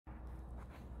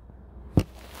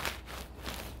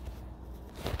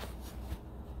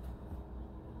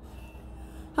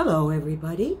Hello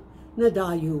everybody,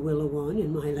 Nadayu Willawan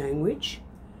in my language.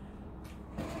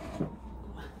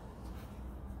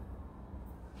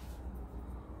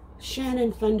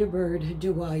 Shannon Thunderbird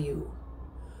Dewayu.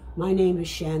 My name is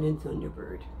Shannon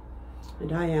Thunderbird,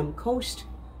 and I am Coast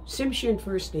Tsimshian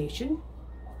First Nation,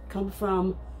 come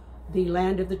from the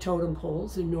land of the totem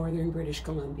poles in northern British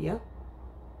Columbia,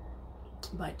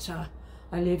 but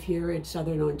I live here in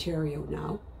southern Ontario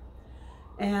now.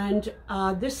 And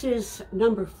this is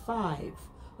number 5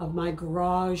 of my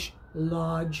Garage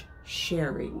Lodge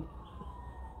sharing.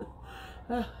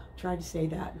 Try to say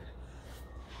that.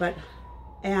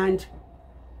 And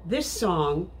this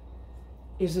song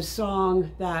is a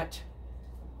song that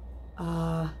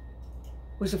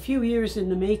was a few years in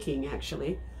the making,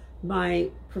 actually. My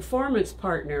performance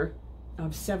partner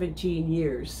of 17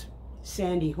 years,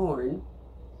 Sandy Horn,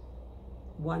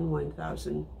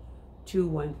 1,000. To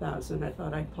 1,000. I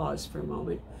thought I'd pause for a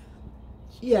moment.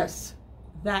 Yes,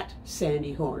 that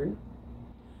Sandy Horn,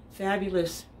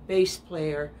 fabulous bass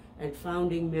player and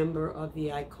founding member of the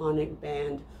iconic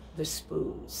band The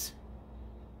Spoons.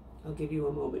 I'll give you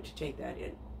a moment to take that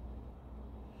in.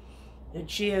 And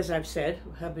she, as I've said,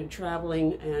 have been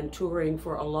traveling and touring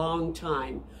for a long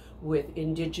time with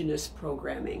Indigenous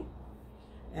programming.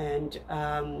 And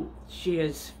she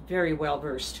is very well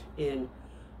versed in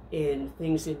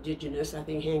things Indigenous, I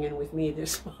think hanging with me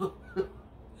this long.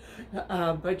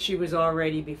 But she was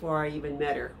already, before I even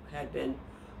met her, had been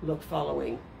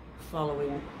following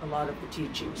a lot of the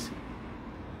teachings.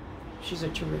 She's a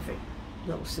terrific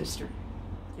little sister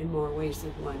in more ways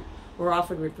than one. We're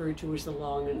often referred to as the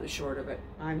long and the short of it.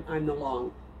 I'm the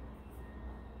long.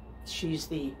 She's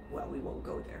the, well, we won't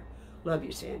go there. Love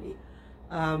you, Sandy.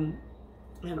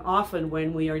 And often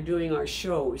when we are doing our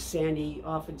shows, Sandy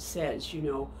often says, you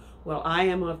know, well, I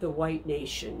am of the white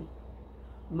nation.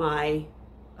 My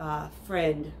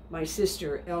friend, my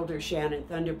sister, Elder Shannon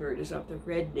Thunderbird, is of the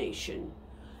red nation.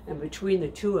 And between the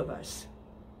two of us,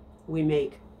 we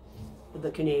make the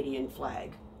Canadian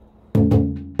flag. I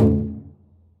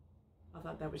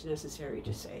thought that was necessary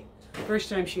to say. First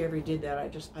time she ever did that, I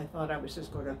thought I was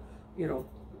just going to, you know,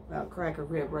 crack a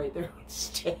rib right there on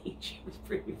stage. It was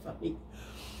pretty funny.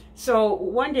 So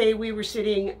one day we were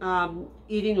sitting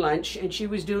eating lunch, and she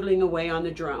was doodling away on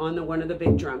the one of the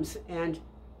big drums, and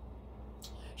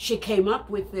she came up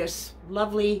with this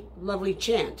lovely, lovely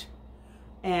chant,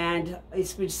 and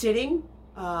it's been sitting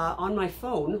on my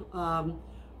phone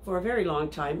for a very long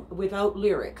time without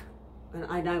lyric, and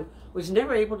I was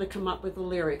never able to come up with a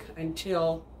lyric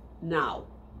until now,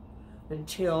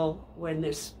 until when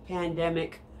this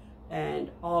pandemic and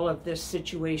all of this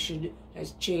situation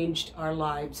has changed our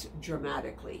lives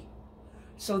dramatically.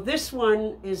 So this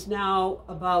one is now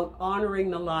about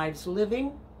honoring the lives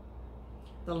living,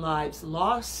 the lives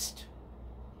lost,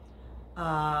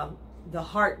 the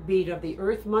heartbeat of the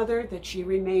Earth Mother, that she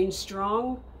remains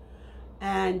strong.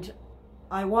 And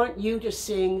I want you to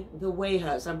sing the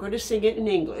Wehas. I'm going to sing it in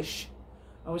English.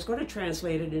 I was going to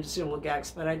translate it into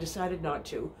Simulgax, but I decided not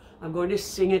to. I'm going to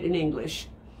sing it in English.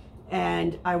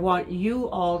 And I want you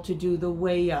all to do the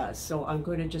Wehas. So I'm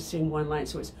going to just sing one line.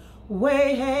 So it's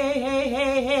way, hey, hey,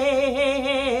 hey, hey, hey,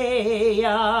 hey,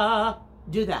 ya.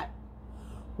 Do that.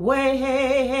 Way,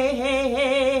 hey, hey, hey,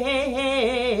 hey,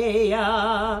 hey, hey,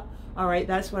 ya. All right,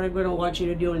 that's what I'm going to want you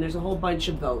to do. And there's a whole bunch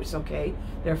of those, okay?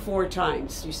 They're 4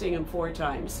 times. You sing them 4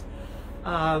 times.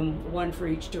 One for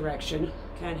each direction.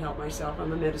 Can't help myself.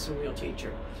 I'm a medicine wheel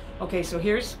teacher. Okay, so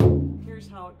here's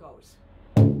how it goes.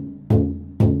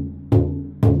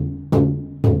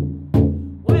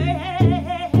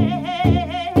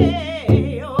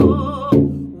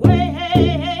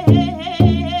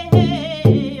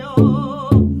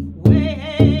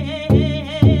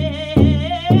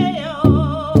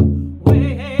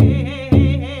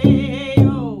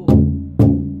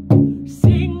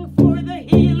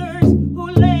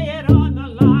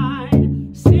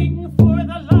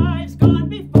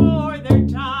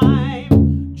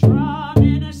 Try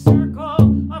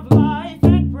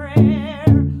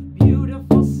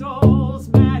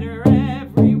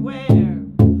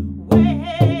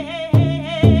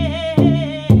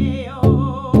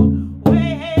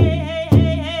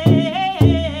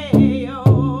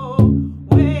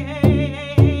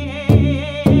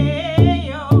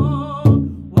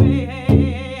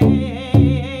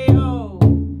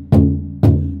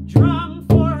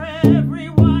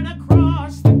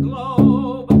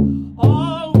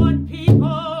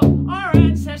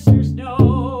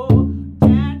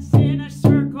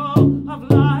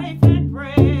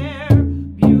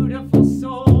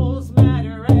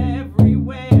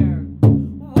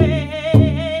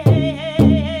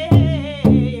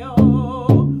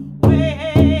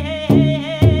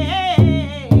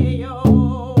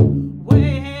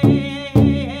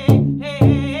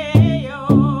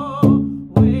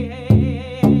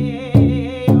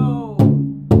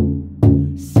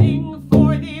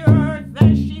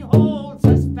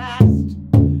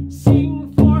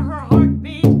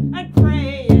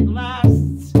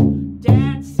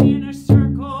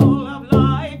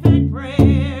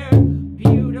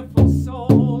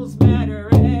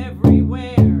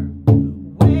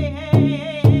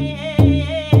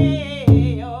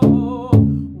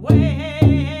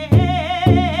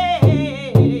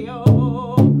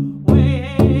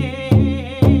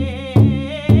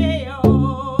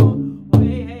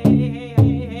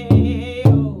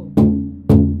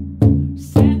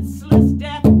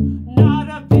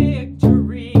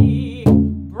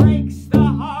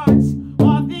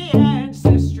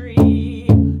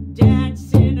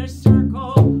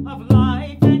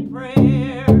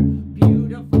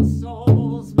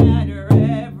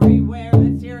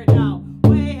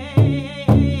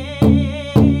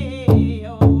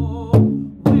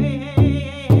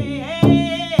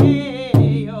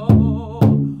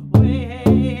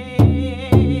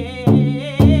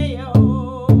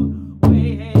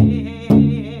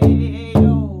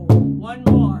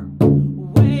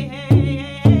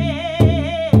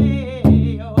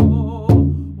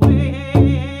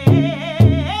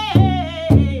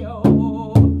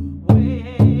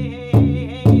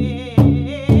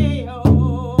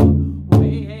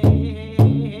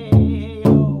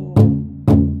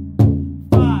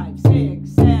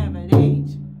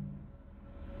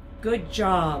Good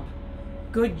job.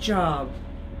 Good job.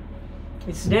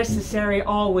 It's necessary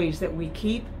always that we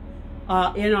keep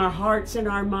in our hearts and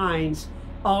our minds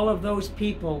all of those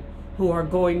people who are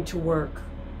going to work.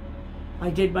 I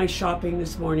did my shopping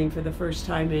this morning for the first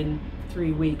time in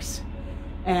 3 weeks,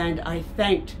 and I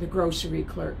thanked the grocery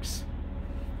clerks.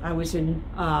 I was in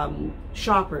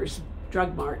Shoppers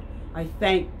Drug Mart. I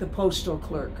thanked the postal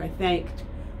clerk. I thanked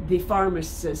the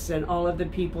pharmacists and all of the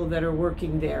people that are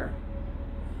working there.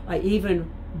 I even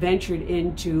ventured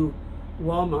into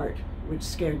Walmart, which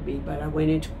scared me, but I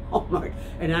went into Walmart,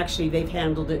 and actually they've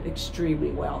handled it extremely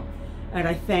well. And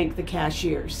I thank the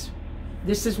cashiers.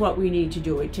 This is what we need to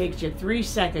do. It takes you 3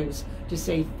 seconds to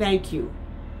say thank you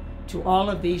to all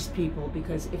of these people,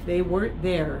 because if they weren't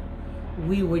there,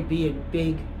 we would be in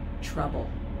big trouble.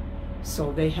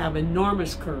 So they have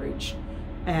enormous courage,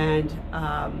 and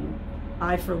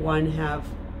I, for one, have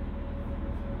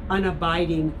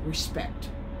unabiding respect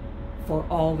for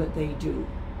all that they do,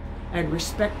 and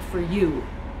respect for you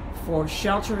for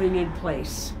sheltering in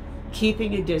place,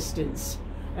 keeping a distance.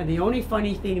 And the only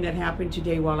funny thing that happened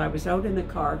today while I was out in the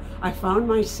car, I found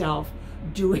myself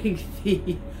doing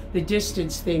the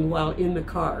distance thing while in the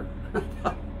car. I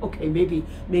thought, okay,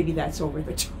 maybe that's over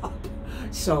the top.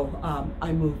 So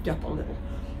I moved up a little.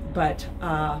 But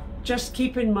just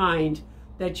keep in mind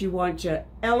that you want to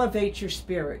elevate your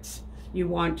spirits. You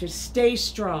want to stay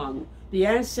strong. The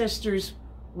ancestors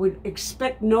would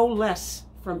expect no less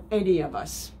from any of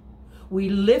us. We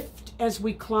lift as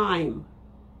we climb.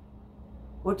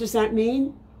 What does that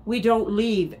mean? We don't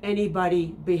leave anybody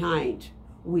behind.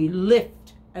 We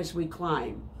lift as we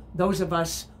climb. Those of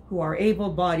us who are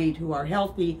able-bodied, who are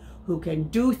healthy, who can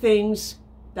do things,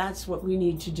 that's what we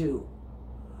need to do.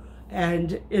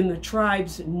 And in the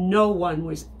tribes, no one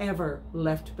was ever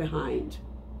left behind.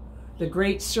 The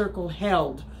Great Circle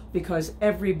held because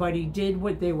everybody did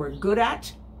what they were good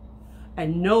at,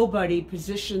 and nobody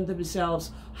positioned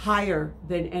themselves higher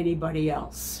than anybody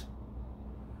else.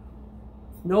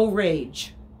 No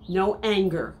rage, no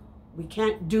anger. We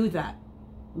can't do that,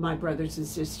 my brothers and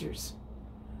sisters.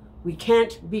 We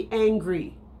can't be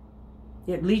angry.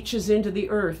 It leaches into the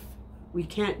earth. We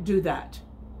can't do that.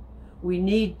 We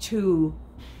need to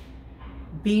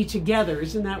be together.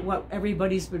 Isn't that what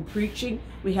everybody's been preaching?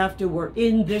 We're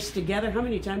in this together. How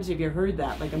many times have you heard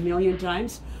that? Like 1,000,000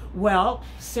 times? Well,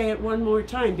 say it one more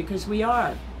time, because we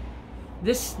are.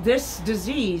 This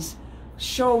disease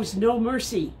shows no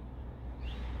mercy.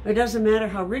 It doesn't matter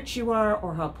how rich you are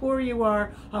or how poor you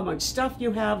are, how much stuff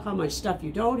you have, how much stuff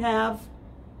you don't have.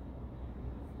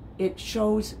 It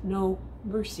shows no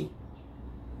mercy.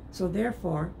 So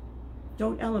therefore,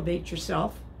 don't elevate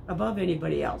yourself above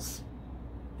anybody else,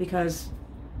 because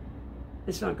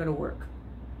it's not going to work.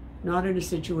 Not in a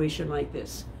situation like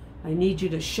this. I need you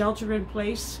to shelter in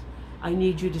place. I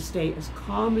need you to stay as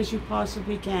calm as you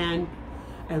possibly can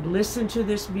and listen to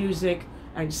this music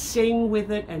and sing with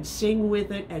it and sing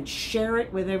with it and share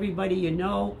it with everybody you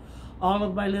know, all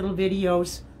of my little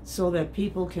videos, so that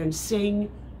people can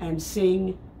sing and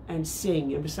sing and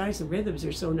sing. And besides, the rhythms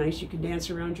are so nice, you can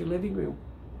dance around your living room.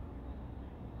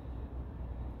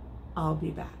 I'll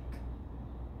be back.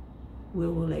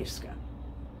 Will Waleska,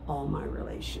 all my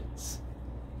relations.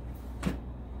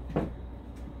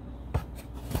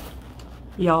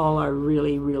 Y'all are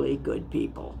really, really good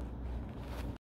people.